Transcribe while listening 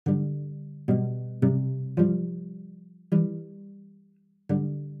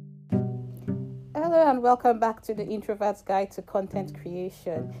and welcome back to the Introvert's Guide to Content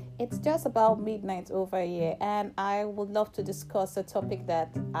Creation. It's just about midnight over here, and I would love to discuss a topic that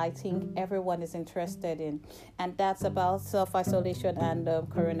I think everyone is interested in, and that's about self isolation and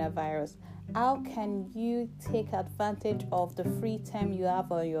coronavirus. How can you take advantage of the free time you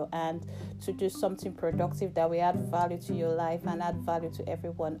have on your hand to do something productive that will add value to your life and add value to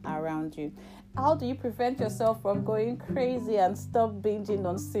everyone around you? How do you prevent yourself from going crazy and stop binging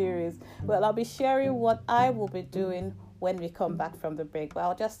on series? Well, I'll be sharing what I will be doing when we come back from the break. But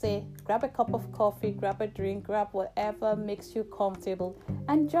I'll just say grab a cup of coffee, grab a drink, grab whatever makes you comfortable,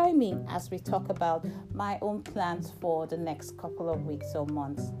 and join me as we talk about my own plans for the next couple of weeks or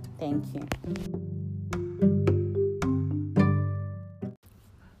months. Thank you.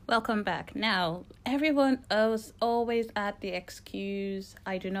 Welcome back. Now, everyone else always had the excuse,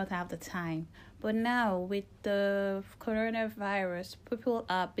 I do not have the time. But now, with the coronavirus, people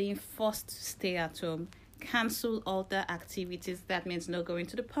are being forced to stay at home, cancel all the activities. That means not going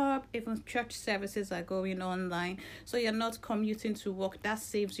to the pub, even church services are going online. So you're not commuting to work. That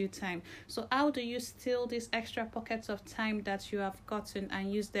saves you time. So how do you steal these extra pockets of time that you have gotten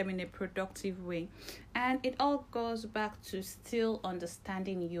and use them in a productive way? And it all goes back to still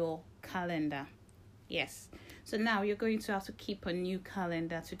understanding your calendar. Yes. So now you're going to have to keep a new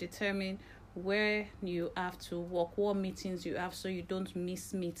calendar to determine where you have to work, what meetings you have so you don't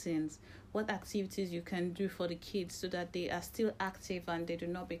miss meetings, what activities you can do for the kids so that they are still active and they do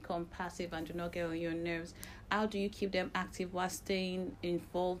not become passive and do not get on your nerves. How do you keep them active while staying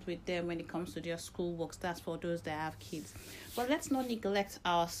involved with them when it comes to their school works? That's for those that have kids. But let's not neglect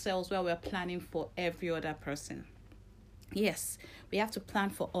ourselves while we're planning for every other person. Yes, we have to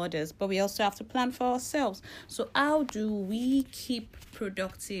plan for others, but we also have to plan for ourselves. So how do we keep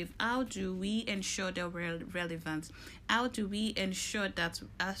productive? How do we ensure that we're relevant? How do we ensure that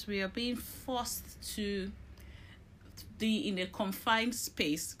as we are being forced to be in a confined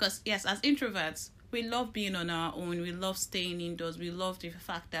space? Because yes, as introverts, we love being on our own. We love staying indoors. We love the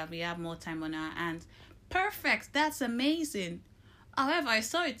fact that we have more time on our hands. Perfect. That's amazing. However, I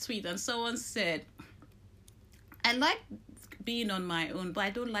saw a tweet and someone said, I like being on my own, but I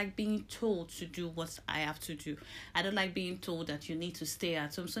don't like being told to do what I have to do. I don't like being told that you need to stay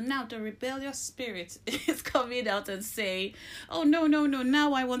at home. So now the rebellious spirit is coming out and saying, oh, no,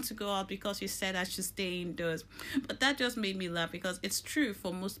 now I want to go out because you said I should stay indoors. But that just made me laugh because it's true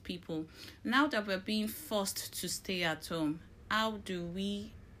for most people. Now that we're being forced to stay at home, how do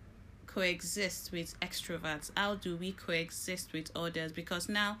we coexist with extroverts? How do we coexist with others? Because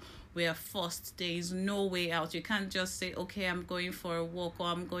now we are forced. There is no way out. You can't just say, okay, I'm going for a walk, or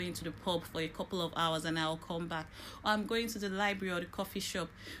I'm going to the pub for a couple of hours and I'll come back, or I'm going to the library or the coffee shop.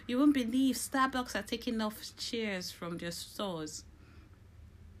 You won't believe Starbucks are taking off chairs from their stores.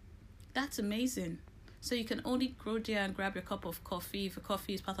 That's amazing. So you can only go there and grab your cup of coffee if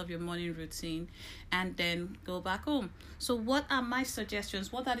coffee is part of your morning routine, and then go back home. So what are my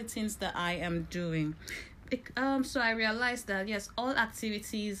suggestions? What are the things that I am doing? So I realized that yes, all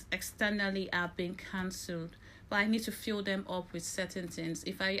activities externally are being cancelled, but I need to fill them up with certain things.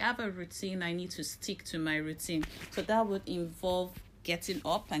 If I have a routine, I need to stick to my routine. So that would involve getting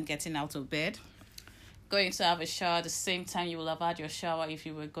up and getting out of bed, going to have a shower at the same time you will have had your shower if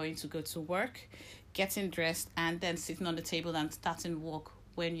you were going to go to work, getting dressed, and then sitting on the table and starting work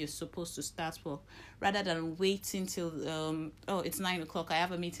when you're supposed to start work, rather than waiting till it's 9 o'clock, I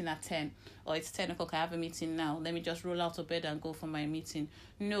have a meeting at 10, or it's 10 o'clock, I have a meeting now, let me just roll out of bed and go for my meeting.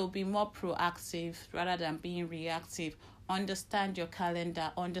 No, be more proactive rather than being reactive. Understand your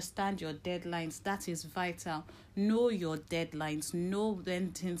calendar, understand your deadlines. That is vital. Know your deadlines, know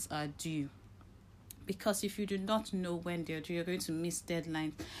when things are due. Because if you do not know when they're due, you're going to miss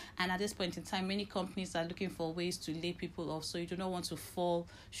deadlines. And at this point in time, many companies are looking for ways to lay people off. So you do not want to fall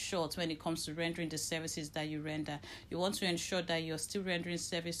short when it comes to rendering the services that you render. You want to ensure that you're still rendering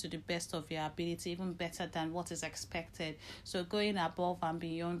service to the best of your ability, even better than what is expected. So going above and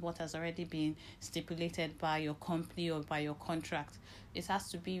beyond what has already been stipulated by your company or by your contract. It has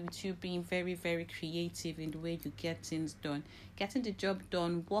to be with you being very, very creative in the way you get things done. Getting the job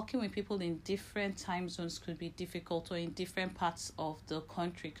done, working with people in different time zones could be difficult, or in different parts of the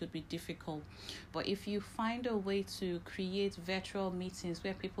country could be difficult. But if you find a way to create virtual meetings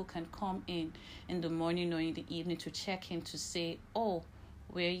where people can come in the morning or in the evening to check in to say, oh,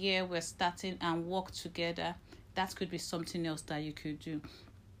 we're here, we're starting, and work together, that could be something else that you could do.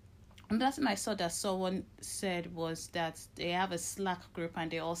 And that's thing I saw that someone said was that they have a Slack group and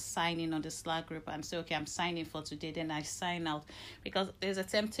they all sign in on the Slack group and say, okay, I'm signing for today, then I sign out. Because there's a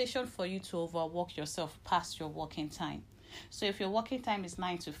temptation for you to overwork yourself past your working time. So if your working time is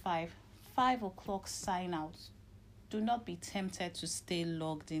 9 to 5, 5 o'clock sign out, do not be tempted to stay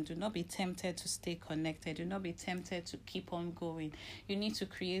logged in. Do not be tempted to stay connected. Do not be tempted to keep on going. You need to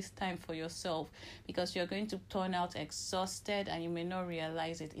create time for yourself, because you're going to turn out exhausted and you may not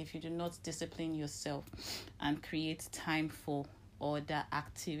realize it if you do not discipline yourself and create time for other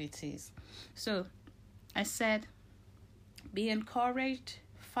activities. So I said, be encouraged.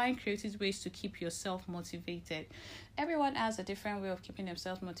 Find creative ways to keep yourself motivated. Everyone has a different way of keeping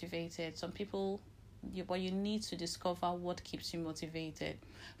themselves motivated. Some people, but you need to discover what keeps you motivated.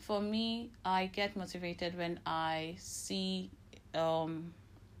 For me, I get motivated when I see other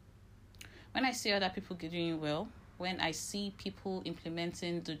people doing well, when I see people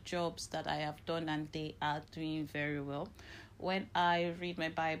implementing the jobs that I have done and they are doing very well, when I read my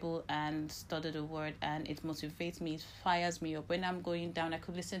Bible and study the word and it motivates me, it fires me up. When I'm going down, I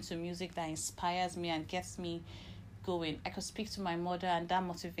could listen to music that inspires me and gets me going. I could speak to my mother and that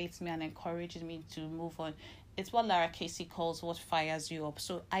motivates me and encourages me to move on. It's what Lara Casey calls what fires you up.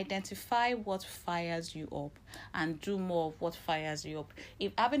 So identify what fires you up and do more of what fires you up.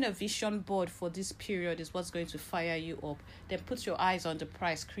 If having a vision board for this period is what's going to fire you up, then put your eyes on the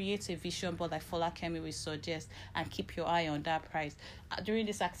prize. Create a vision board like Folakemi will suggest and keep your eye on that prize. During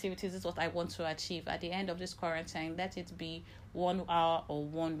these activities, this is what I want to achieve. At the end of this quarantine, let it be 1 hour or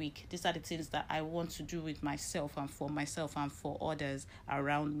 1 week. These are the things that I want to do with myself and for others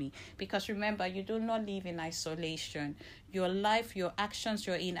around me. Because remember, you do not live in isolation. Your life, your actions,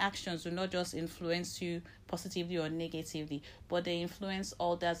 your inactions do not just influence you positively or negatively, but they influence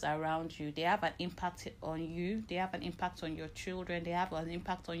others around you. They have an impact on you. They have an impact on your children. They have an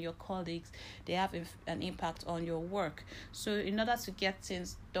impact on your colleagues. They have an impact on your work. So in order to get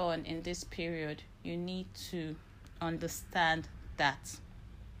things done in this period, you need to understand that.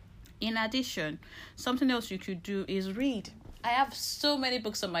 In addition, something else you could do is read. I have so many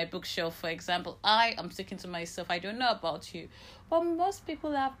books on my bookshelf. For example, I am thinking to myself, I don't know about you, but most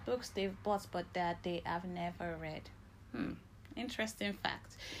people have books they've bought but that they have never read. Interesting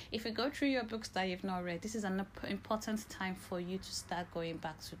fact. If you go through your books that you've not read, this is an important time for you to start going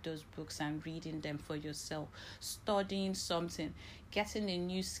back to those books and reading them for yourself, studying something, getting a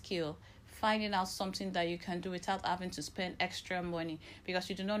new skill, finding out something that you can do without having to spend extra money, because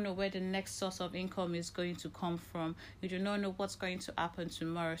you do not know where the next source of income is going to come from. You do not know what's going to happen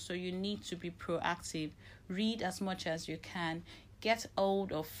tomorrow. So you need to be proactive. Read as much as you can. Get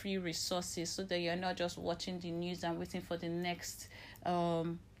hold of free resources so that you're not just watching the news and waiting for the next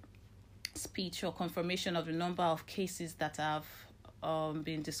speech or confirmation of the number of cases that have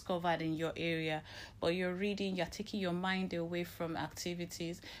being discovered in your area. But you're reading, you're taking your mind away from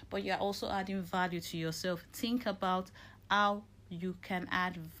activities, but you're also adding value to yourself. Think about how you can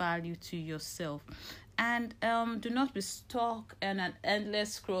add value to yourself. And do not be stuck in an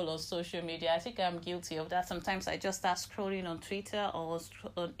endless scroll on social media. I think I'm guilty of that. Sometimes I just start scrolling on Twitter or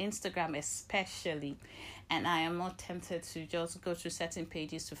on Instagram especially, and I am more tempted to just go to certain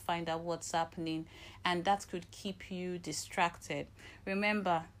pages to find out what's happening, and that could keep you distracted.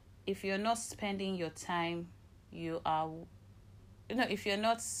 Remember, if you're not spending your time, if you're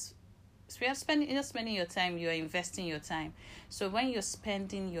not spending your time, you're investing your time. So when you're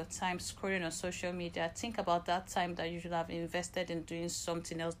spending your time scrolling on social media, think about that time that you should have invested in doing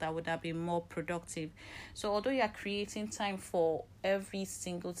something else that would have been more productive. So although you are creating time for every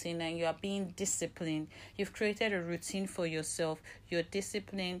single thing and you are being disciplined, you've created a routine for yourself, you're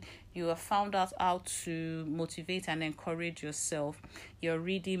disciplined, you have found out how to motivate and encourage yourself, you're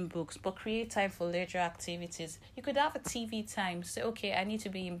reading books, but create time for leisure activities. You could have a TV time. Say, okay, I need to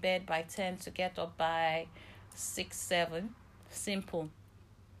be in bed by 10 to get up by 6, 7. Simple.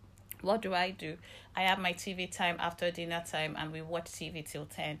 What do? I have my TV time after dinner time and we watch TV till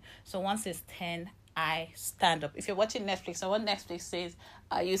 10. So once it's 10, I stand up. If you're watching Netflix and what Netflix says,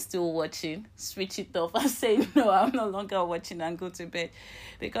 are you still watching? Switch it off and say, no, I'm no longer watching, and go to bed.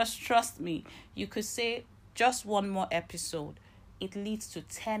 Because trust me, you could say just one more episode. It leads to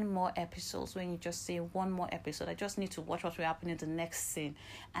 10 more episodes when you just say one more episode. I just need to watch what will happen in the next scene.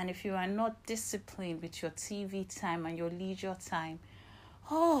 And if you are not disciplined with your TV time and your leisure time,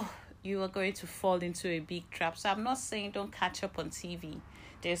 you are going to fall into a big trap. So I'm not saying don't catch up on TV.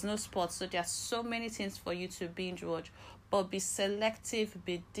 There's no sports, so there are so many things for you to binge watch. But be selective,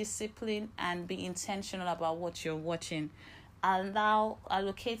 be disciplined, and be intentional about what you're watching.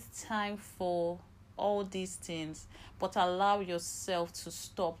 Allocate time for all these things, but allow yourself to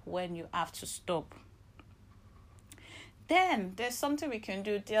stop when you have to stop. Then there's something we can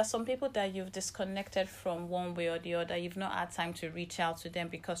do. There are some people that you've disconnected from one way or the other. You've not had time to reach out to them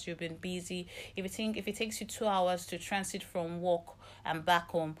because you've been busy. If it takes you 2 hours to transit from work and back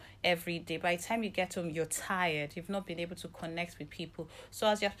home every day, by the time you get home, you're tired. You've not been able to connect with people. So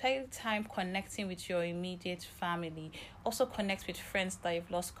as you're spending time connecting with your immediate family, also connect with friends that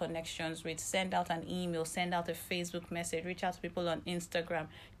you've lost connections with. Send out an email, send out a Facebook message, reach out to people on Instagram,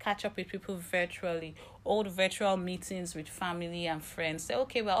 catch up with people virtually, hold virtual meetings with family and friends. Say,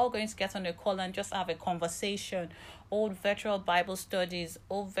 okay, we're all going to get on a call and just have a conversation. Hold virtual Bible studies,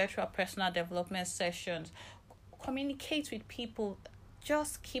 hold virtual personal development sessions. Communicate with people.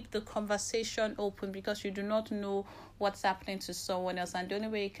 Just keep the conversation open, because you do not know what's happening to someone else, and the only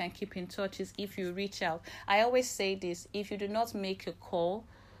way you can keep in touch is if you reach out. I always say this: if you do not make a call,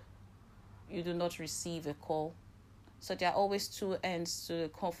 you do not receive a call. So there are always two ends to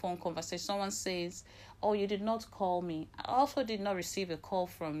the phone conversation. Someone says, "Oh, you did not call me. I also did not receive a call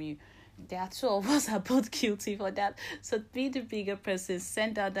from you." There are two of us are both guilty for that. So be the bigger person.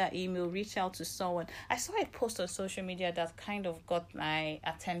 Send out that email. Reach out to someone. I saw a post on social media that kind of got my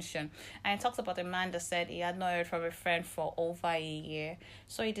attention. And it talks about a man that said he had not heard from a friend for over a year.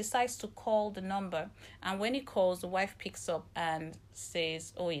 So he decides to call the number. And when he calls, the wife picks up and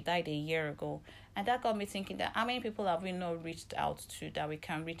says, "Oh, he died a year ago." And that got me thinking, that how many people have we not reached out to that we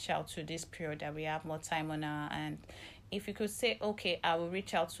can reach out to this period that we have more time on our hand? If you could say, okay, I will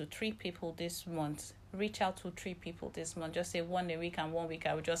reach out to 3 people this month. Reach out to 3 people this month. Just say one a week, and 1 week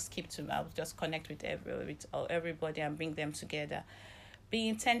I will just I will just connect with everybody and bring them together. Be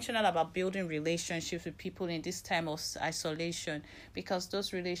intentional about building relationships with people in this time of isolation, because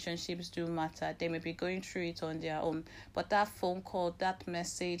those relationships do matter. They may be going through it on their own, but that phone call, that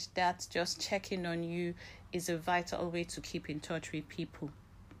message, that just checking on you is a vital way to keep in touch with people.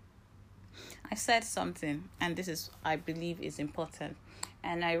 I said something, and this is, I believe, is important,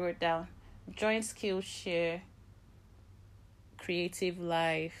 and I wrote down: join Skillshare, Creative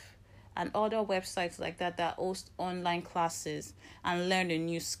Life, and other websites like that host online classes and learn a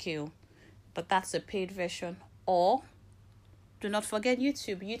new skill. But that's a paid version. Or do not forget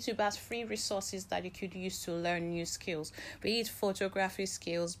YouTube. YouTube has free resources that you could use to learn new skills, be it photography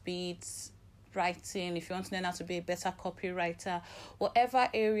skills, be it writing, if you want to learn how to be a better copywriter, whatever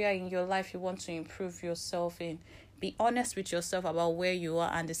area in your life you want to improve yourself in. Be honest with yourself about where you are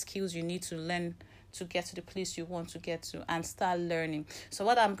and the skills you need to learn to get to the place you want to get to, and start learning. So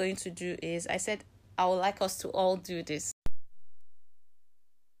what I'm going to do is, I said I would like us to all do this.